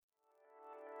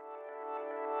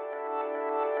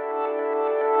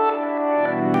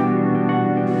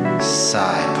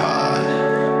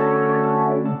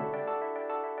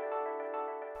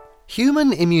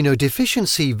Human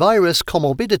immunodeficiency virus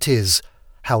comorbidities.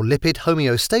 How lipid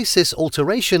homeostasis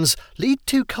alterations lead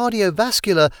to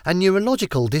cardiovascular and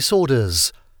neurological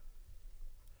disorders.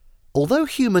 Although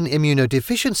human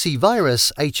immunodeficiency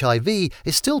virus, HIV,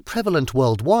 is still prevalent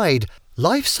worldwide,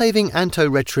 life-saving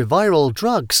antiretroviral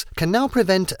drugs can now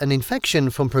prevent an infection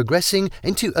from progressing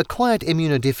into acquired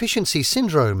immunodeficiency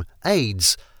syndrome,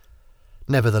 AIDS.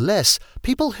 Nevertheless,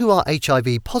 people who are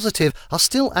HIV positive are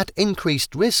still at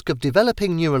increased risk of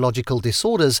developing neurological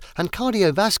disorders and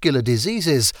cardiovascular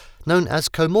diseases known as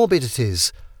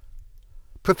comorbidities.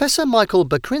 Professor Michael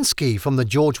Bekrinsky from the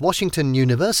George Washington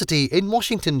University in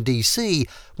Washington, D.C.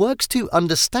 works to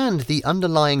understand the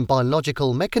underlying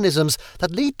biological mechanisms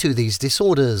that lead to these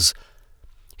disorders.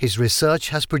 His research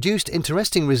has produced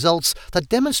interesting results that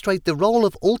demonstrate the role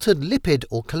of altered lipid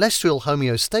or cholesterol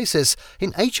homeostasis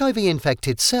in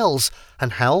HIV-infected cells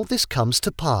and how this comes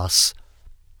to pass.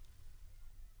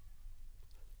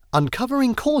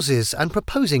 Uncovering causes and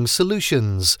proposing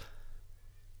solutions.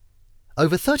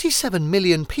 Over 37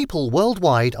 million people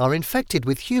worldwide are infected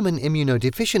with human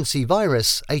immunodeficiency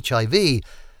virus, HIV,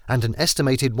 and an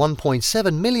estimated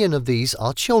 1.7 million of these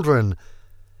are children.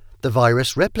 The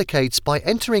virus replicates by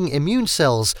entering immune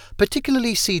cells,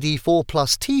 particularly CD4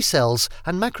 plus T cells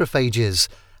and macrophages,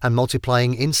 and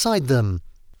multiplying inside them.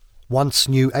 Once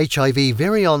new HIV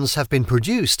virions have been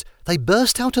produced, they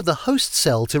burst out of the host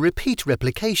cell to repeat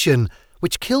replication,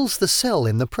 which kills the cell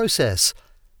in the process.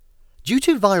 Due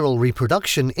to viral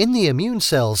reproduction in the immune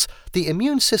cells, the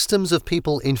immune systems of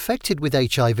people infected with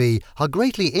HIV are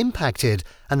greatly impacted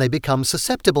and they become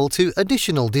susceptible to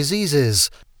additional diseases.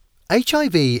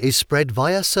 HIV is spread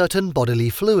via certain bodily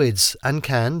fluids and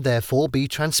can, therefore, be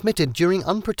transmitted during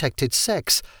unprotected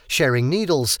sex, sharing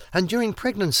needles, and during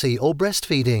pregnancy or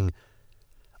breastfeeding.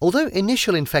 Although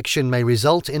initial infection may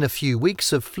result in a few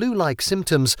weeks of flu-like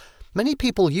symptoms, many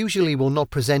people usually will not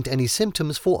present any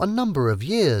symptoms for a number of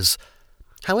years.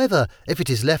 However, if it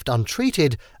is left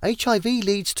untreated, HIV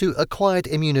leads to acquired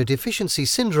immunodeficiency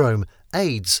syndrome,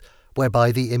 AIDS,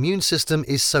 whereby the immune system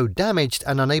is so damaged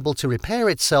and unable to repair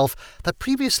itself that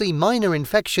previously minor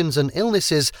infections and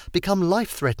illnesses become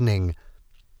life-threatening.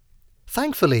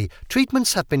 Thankfully,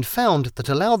 treatments have been found that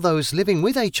allow those living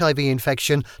with HIV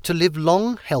infection to live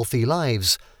long, healthy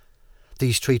lives.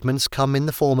 These treatments come in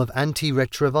the form of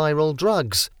antiretroviral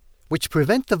drugs, which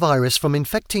prevent the virus from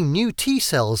infecting new T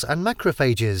cells and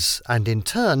macrophages and in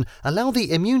turn allow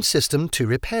the immune system to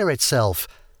repair itself.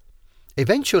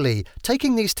 Eventually,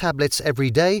 taking these tablets every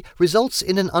day results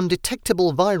in an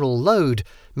undetectable viral load,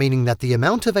 meaning that the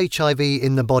amount of HIV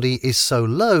in the body is so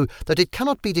low that it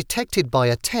cannot be detected by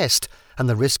a test and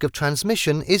the risk of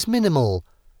transmission is minimal.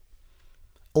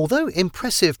 Although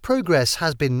impressive progress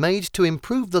has been made to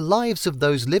improve the lives of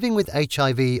those living with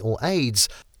HIV or AIDS,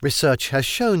 research has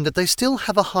shown that they still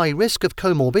have a high risk of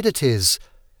comorbidities.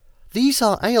 These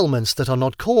are ailments that are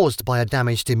not caused by a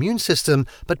damaged immune system,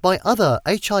 but by other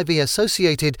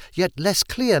HIV-associated yet less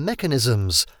clear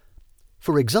mechanisms.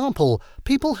 For example,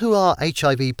 people who are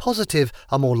HIV positive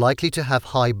are more likely to have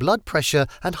high blood pressure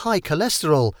and high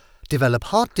cholesterol, develop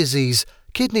heart disease,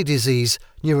 kidney disease,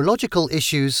 neurological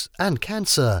issues, and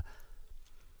cancer.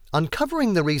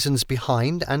 Uncovering the reasons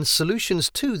behind and solutions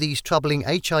to these troubling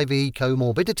HIV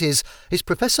comorbidities is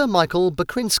Professor Michael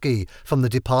Bekrinsky from the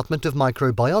Department of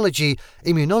Microbiology,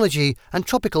 Immunology and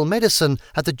Tropical Medicine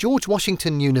at the George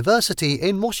Washington University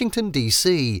in Washington,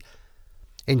 D.C.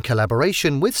 In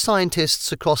collaboration with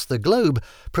scientists across the globe,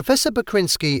 Professor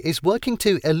Bekrinsky is working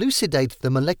to elucidate the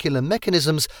molecular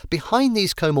mechanisms behind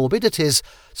these comorbidities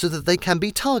so that they can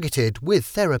be targeted with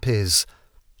therapies.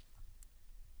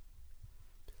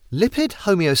 Lipid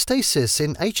homeostasis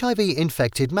in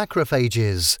HIV-infected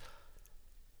macrophages.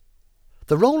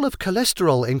 The role of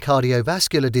cholesterol in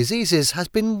cardiovascular diseases has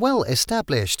been well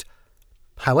established.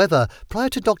 However, prior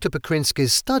to Dr.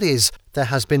 Bekrinsky's studies,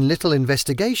 there has been little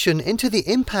investigation into the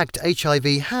impact HIV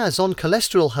has on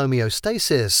cholesterol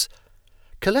homeostasis.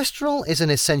 Cholesterol is an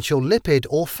essential lipid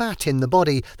or fat in the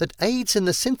body that aids in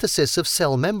the synthesis of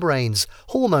cell membranes,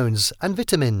 hormones, and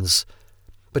vitamins.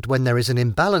 But when there is an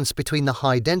imbalance between the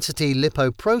high-density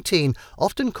lipoprotein,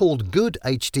 often called good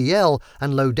HDL,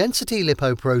 and low-density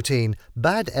lipoprotein,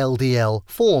 bad LDL,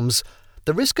 forms,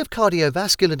 the risk of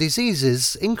cardiovascular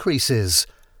diseases increases.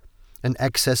 An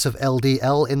excess of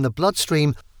LDL in the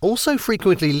bloodstream also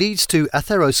frequently leads to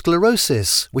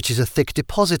atherosclerosis, which is a thick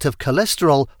deposit of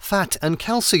cholesterol, fat and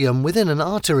calcium within an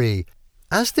artery.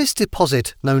 As this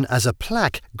deposit, known as a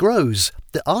plaque, grows,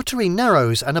 the artery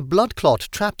narrows and a blood clot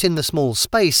trapped in the small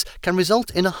space can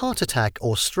result in a heart attack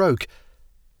or stroke.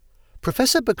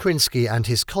 Professor Bekrinsky and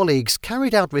his colleagues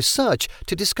carried out research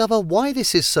to discover why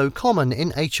this is so common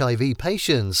in HIV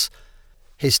patients.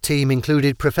 His team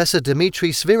included Professor Dmitry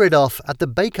Sviridov at the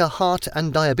Baker Heart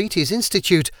and Diabetes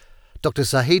Institute, Dr.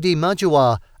 Zahidi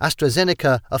Majumdar,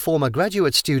 AstraZeneca, a former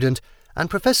graduate student, and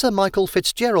Professor Michael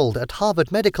Fitzgerald at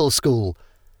Harvard Medical School.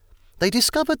 They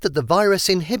discovered that the virus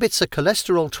inhibits a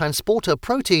cholesterol transporter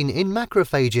protein in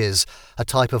macrophages, a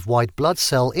type of white blood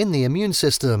cell in the immune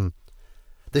system.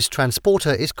 This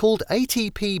transporter is called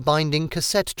ATP-binding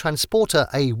cassette transporter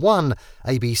A1,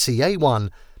 ABCA1,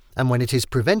 and when it is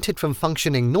prevented from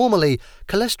functioning normally,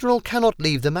 cholesterol cannot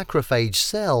leave the macrophage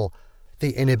cell.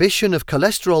 The inhibition of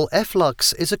cholesterol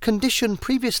efflux is a condition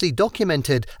previously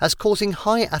documented as causing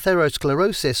high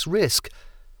atherosclerosis risk.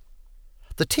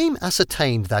 The team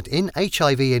ascertained that in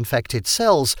HIV-infected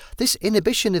cells, this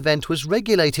inhibition event was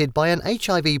regulated by an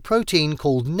HIV protein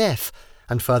called NEF,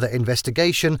 and further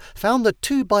investigation found that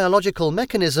two biological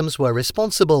mechanisms were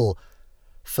responsible.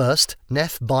 First,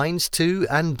 NEF binds to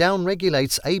and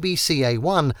downregulates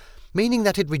ABCA1, meaning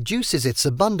that it reduces its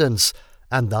abundance,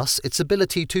 and thus its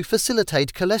ability to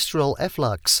facilitate cholesterol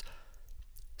efflux.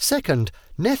 Second,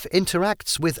 NEF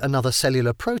interacts with another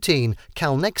cellular protein,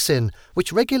 calnexin,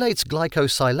 which regulates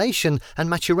glycosylation and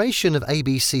maturation of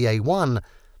ABCA1.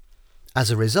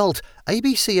 As a result,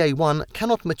 ABCA1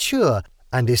 cannot mature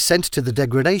and is sent to the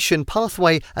degradation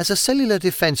pathway as a cellular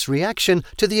defense reaction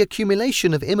to the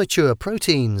accumulation of immature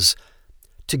proteins.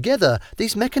 Together,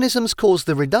 these mechanisms cause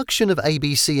the reduction of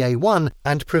ABCA1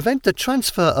 and prevent the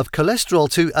transfer of cholesterol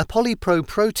to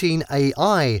apolipoprotein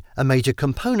AI, a major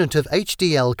component of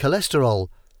HDL cholesterol.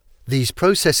 These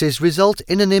processes result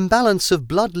in an imbalance of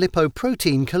blood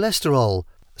lipoprotein cholesterol.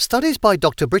 Studies by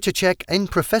Dr. Brytacek and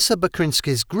Professor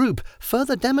Bekrinsky's group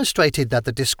further demonstrated that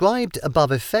the described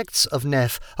above effects of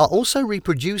NEF are also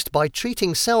reproduced by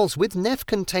treating cells with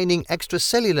NEF-containing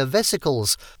extracellular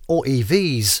vesicles, or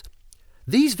EVs.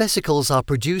 These vesicles are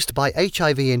produced by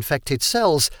HIV-infected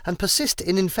cells and persist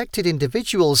in infected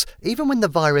individuals even when the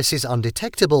virus is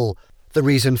undetectable. The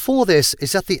reason for this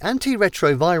is that the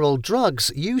antiretroviral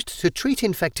drugs used to treat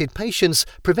infected patients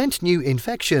prevent new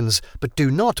infections but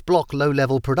do not block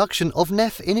low-level production of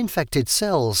NEF in infected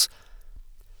cells.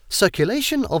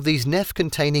 Circulation of these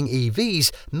NEF-containing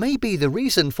EVs may be the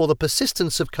reason for the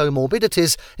persistence of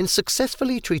comorbidities in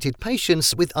successfully treated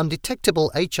patients with undetectable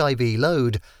HIV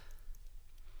load.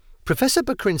 Professor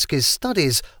Bekrinsky's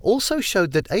studies also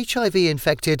showed that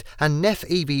HIV-infected and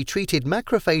NEF-EV-treated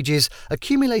macrophages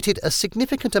accumulated a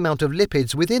significant amount of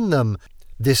lipids within them.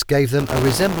 This gave them a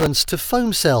resemblance to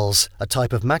foam cells, a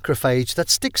type of macrophage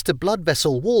that sticks to blood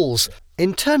vessel walls,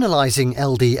 internalizing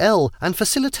LDL and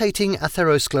facilitating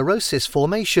atherosclerosis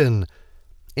formation.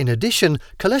 In addition,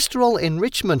 cholesterol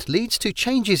enrichment leads to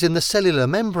changes in the cellular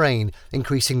membrane,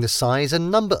 increasing the size and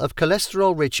number of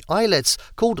cholesterol-rich islets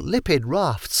called lipid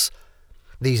rafts.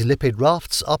 These lipid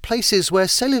rafts are places where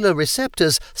cellular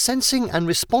receptors sensing and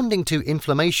responding to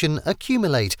inflammation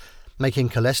accumulate, making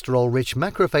cholesterol-rich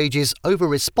macrophages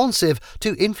over-responsive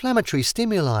to inflammatory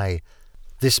stimuli.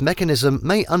 This mechanism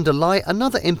may underlie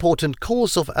another important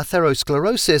cause of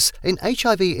atherosclerosis in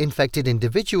HIV-infected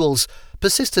individuals,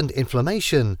 persistent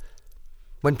inflammation.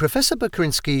 When Professor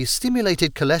Bekrinsky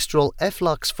stimulated cholesterol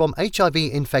efflux from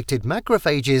HIV-infected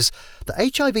macrophages,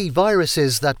 the HIV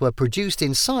viruses that were produced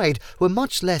inside were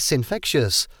much less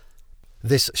infectious.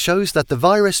 This shows that the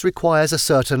virus requires a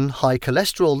certain high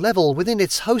cholesterol level within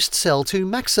its host cell to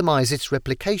maximize its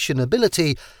replication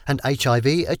ability, and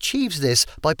HIV achieves this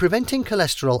by preventing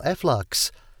cholesterol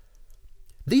efflux.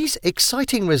 These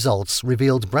exciting results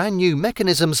revealed brand new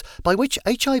mechanisms by which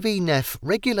HIV-NEF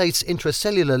regulates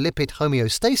intracellular lipid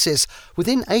homeostasis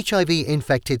within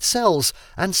HIV-infected cells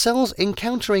and cells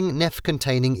encountering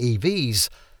NEF-containing EVs.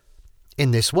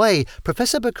 In this way,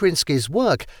 Professor Bekrinsky's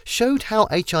work showed how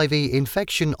HIV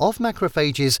infection of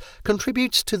macrophages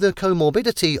contributes to the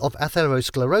comorbidity of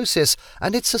atherosclerosis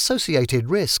and its associated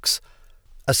risks.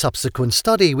 A subsequent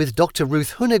study with Dr.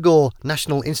 Ruth Hunegor,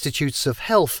 National Institutes of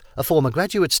Health, a former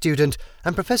graduate student,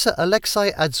 and Professor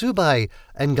Alexei Adzubai,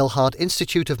 Engelhardt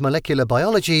Institute of Molecular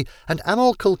Biology, and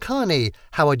Amol Kulkarni,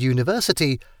 Howard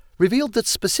University, revealed that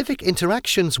specific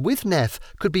interactions with NEF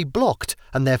could be blocked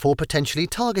and therefore potentially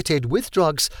targeted with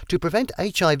drugs to prevent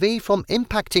HIV from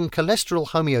impacting cholesterol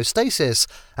homeostasis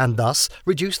and thus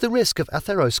reduce the risk of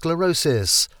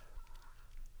atherosclerosis.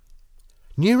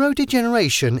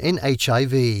 Neurodegeneration in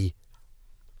HIV.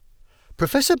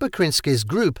 Professor Bekrinsky's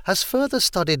group has further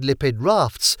studied lipid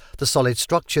rafts, the solid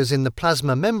structures in the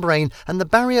plasma membrane and the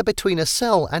barrier between a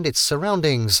cell and its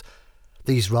surroundings.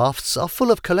 These rafts are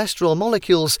full of cholesterol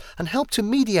molecules and help to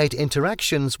mediate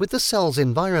interactions with the cell's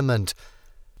environment.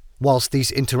 Whilst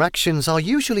these interactions are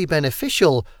usually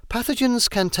beneficial, pathogens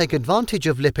can take advantage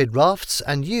of lipid rafts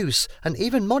and use and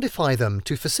even modify them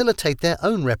to facilitate their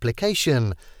own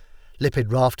replication.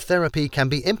 Lipid raft therapy can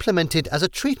be implemented as a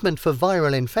treatment for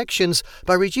viral infections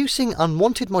by reducing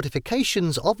unwanted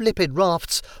modifications of lipid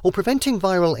rafts or preventing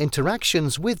viral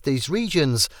interactions with these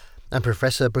regions, and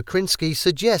Professor Bekrinski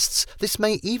suggests this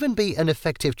may even be an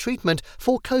effective treatment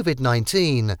for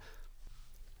COVID-19.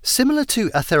 Similar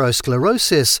to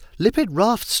atherosclerosis, lipid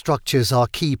raft structures are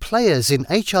key players in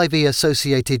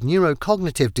HIV-associated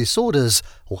neurocognitive disorders,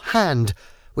 or HAND,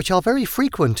 which are very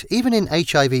frequent even in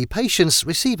HIV patients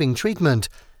receiving treatment.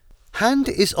 HAND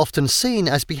is often seen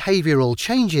as behavioral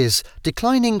changes,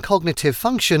 declining cognitive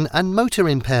function and motor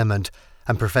impairment,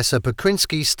 and Professor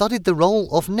Bekrinski studied the role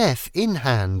of NEF in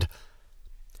HAND.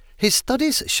 His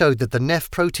studies showed that the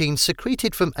NEF protein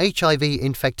secreted from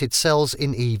HIV-infected cells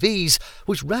in EVs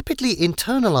was rapidly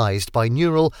internalized by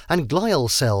neural and glial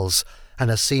cells,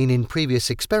 and as seen in previous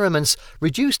experiments,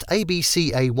 reduced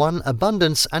ABCA1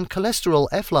 abundance and cholesterol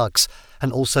efflux,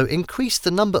 and also increased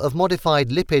the number of modified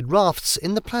lipid rafts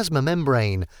in the plasma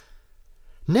membrane.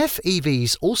 NEF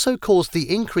EVs also caused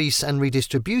the increase and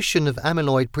redistribution of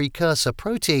amyloid precursor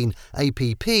protein,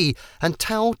 APP, and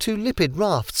tau to lipid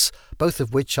rafts, both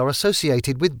of which are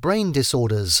associated with brain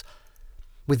disorders.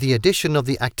 With the addition of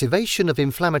the activation of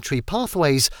inflammatory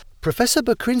pathways, Professor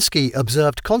Bekrinski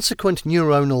observed consequent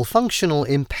neuronal functional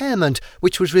impairment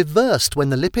which was reversed when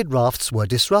the lipid rafts were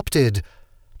disrupted.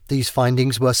 These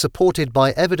findings were supported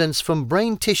by evidence from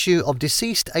brain tissue of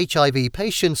deceased HIV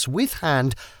patients with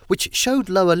HAND, which showed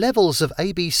lower levels of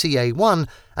ABCA1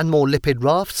 and more lipid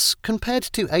rafts compared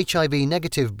to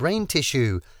HIV-negative brain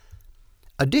tissue.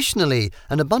 Additionally,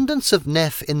 an abundance of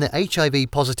NEF in the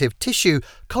HIV-positive tissue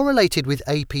correlated with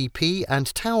APP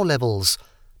and tau levels.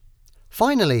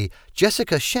 Finally,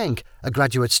 Jessica Schenk, a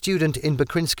graduate student in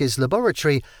Bekrinski's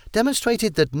laboratory,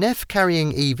 demonstrated that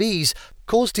NEF-carrying EVs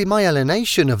cause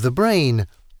demyelination of the brain.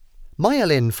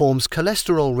 Myelin forms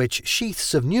cholesterol-rich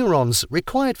sheaths of neurons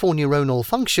required for neuronal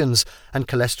functions, and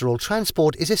cholesterol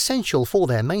transport is essential for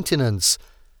their maintenance.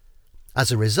 As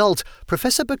a result,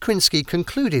 Professor Bekrinski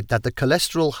concluded that the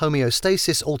cholesterol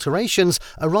homeostasis alterations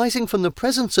arising from the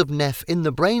presence of NEF in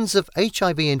the brains of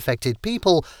HIV-infected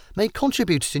people may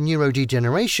contribute to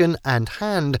neurodegeneration and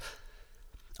HAND.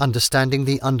 Understanding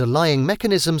the underlying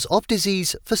mechanisms of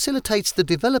disease facilitates the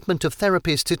development of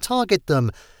therapies to target them,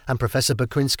 and Professor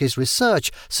Bekrinski's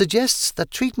research suggests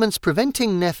that treatments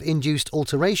preventing NEF-induced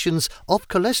alterations of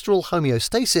cholesterol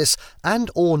homeostasis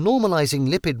and/or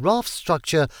normalizing lipid raft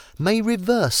structure may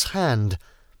reverse HAND.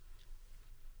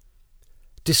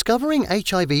 Discovering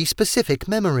HIV-specific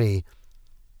memory.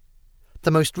 The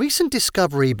most recent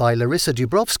discovery by Larissa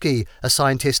Dubrovsky, a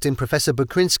scientist in Professor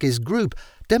Bekrinski's group,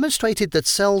 demonstrated that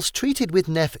cells treated with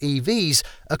NEF EVs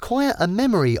acquire a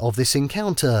memory of this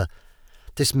encounter.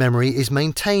 This memory is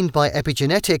maintained by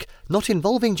epigenetic, not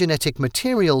involving genetic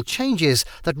material changes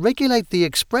that regulate the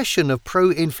expression of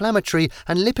pro-inflammatory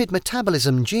and lipid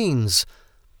metabolism genes.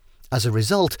 As a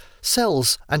result,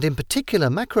 cells, and in particular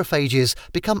macrophages,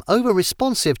 become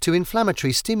over-responsive to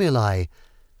inflammatory stimuli.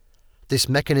 This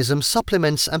mechanism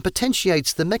supplements and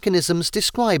potentiates the mechanisms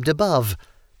described above.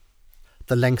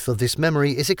 The length of this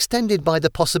memory is extended by the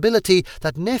possibility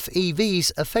that NEF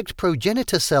EVs affect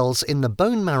progenitor cells in the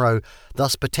bone marrow,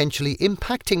 thus potentially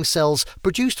impacting cells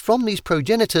produced from these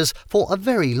progenitors for a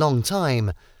very long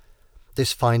time.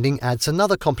 This finding adds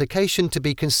another complication to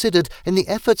be considered in the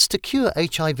efforts to cure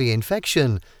HIV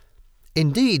infection.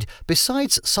 Indeed,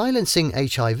 besides silencing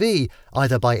HIV,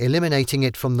 either by eliminating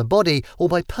it from the body or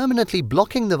by permanently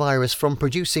blocking the virus from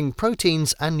producing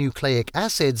proteins and nucleic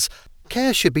acids,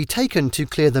 care should be taken to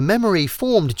clear the memory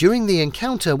formed during the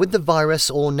encounter with the virus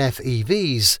or NEF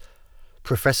EVs.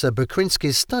 Professor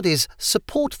Bekrinski's studies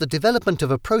support the development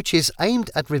of approaches aimed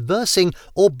at reversing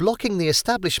or blocking the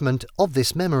establishment of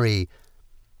this memory.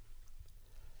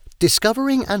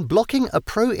 Discovering and blocking a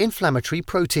pro-inflammatory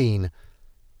protein.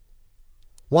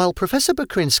 While Professor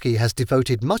Bekrinski has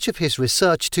devoted much of his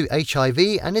research to HIV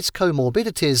and its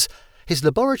comorbidities, his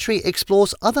laboratory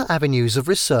explores other avenues of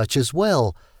research as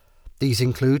well. These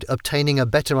include obtaining a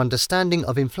better understanding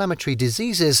of inflammatory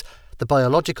diseases, the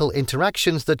biological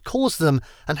interactions that cause them,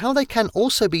 and how they can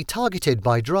also be targeted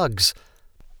by drugs.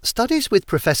 Studies with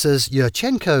Professors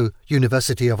Yurchenko,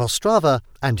 University of Ostrava,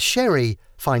 and Sherry,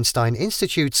 Feinstein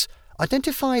Institutes,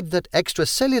 identified that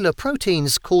extracellular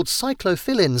proteins called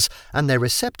cyclophilins and their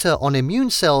receptor on immune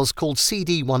cells called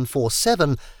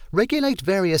CD147 regulate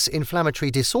various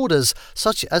inflammatory disorders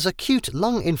such as acute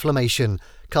lung inflammation,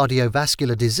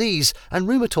 cardiovascular disease, and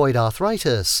rheumatoid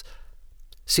arthritis.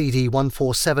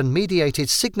 CD147-mediated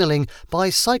signaling by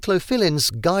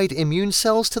cyclophilins guide immune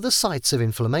cells to the sites of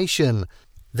inflammation.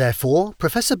 Therefore,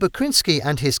 Professor Buczynski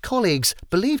and his colleagues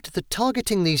believed that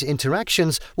targeting these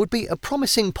interactions would be a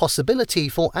promising possibility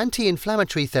for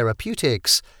anti-inflammatory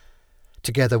therapeutics.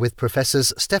 Together with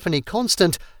Professors Stephanie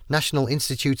Constant, National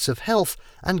Institutes of Health,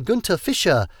 and Gunther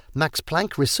Fischer, Max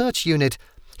Planck Research Unit,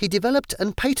 he developed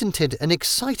and patented an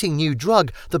exciting new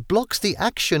drug that blocks the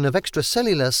action of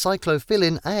extracellular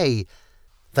cyclophilin A.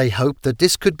 They hoped that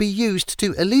this could be used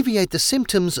to alleviate the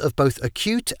symptoms of both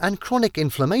acute and chronic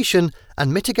inflammation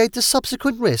and mitigate the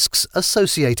subsequent risks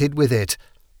associated with it.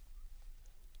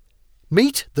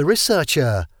 Meet the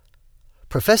researcher.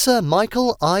 Professor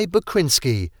Michael I.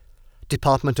 Buczynski,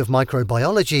 Department of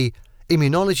Microbiology,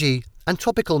 Immunology and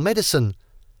Tropical Medicine,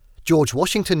 George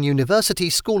Washington University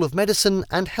School of Medicine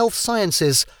and Health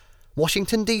Sciences,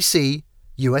 Washington, D.C.,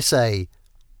 USA.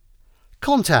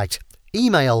 Contact,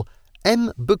 email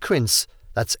mbukrins,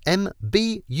 that's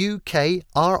MBUKRINS,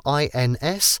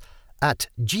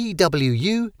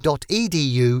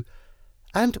 @gwu.edu,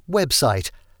 and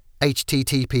website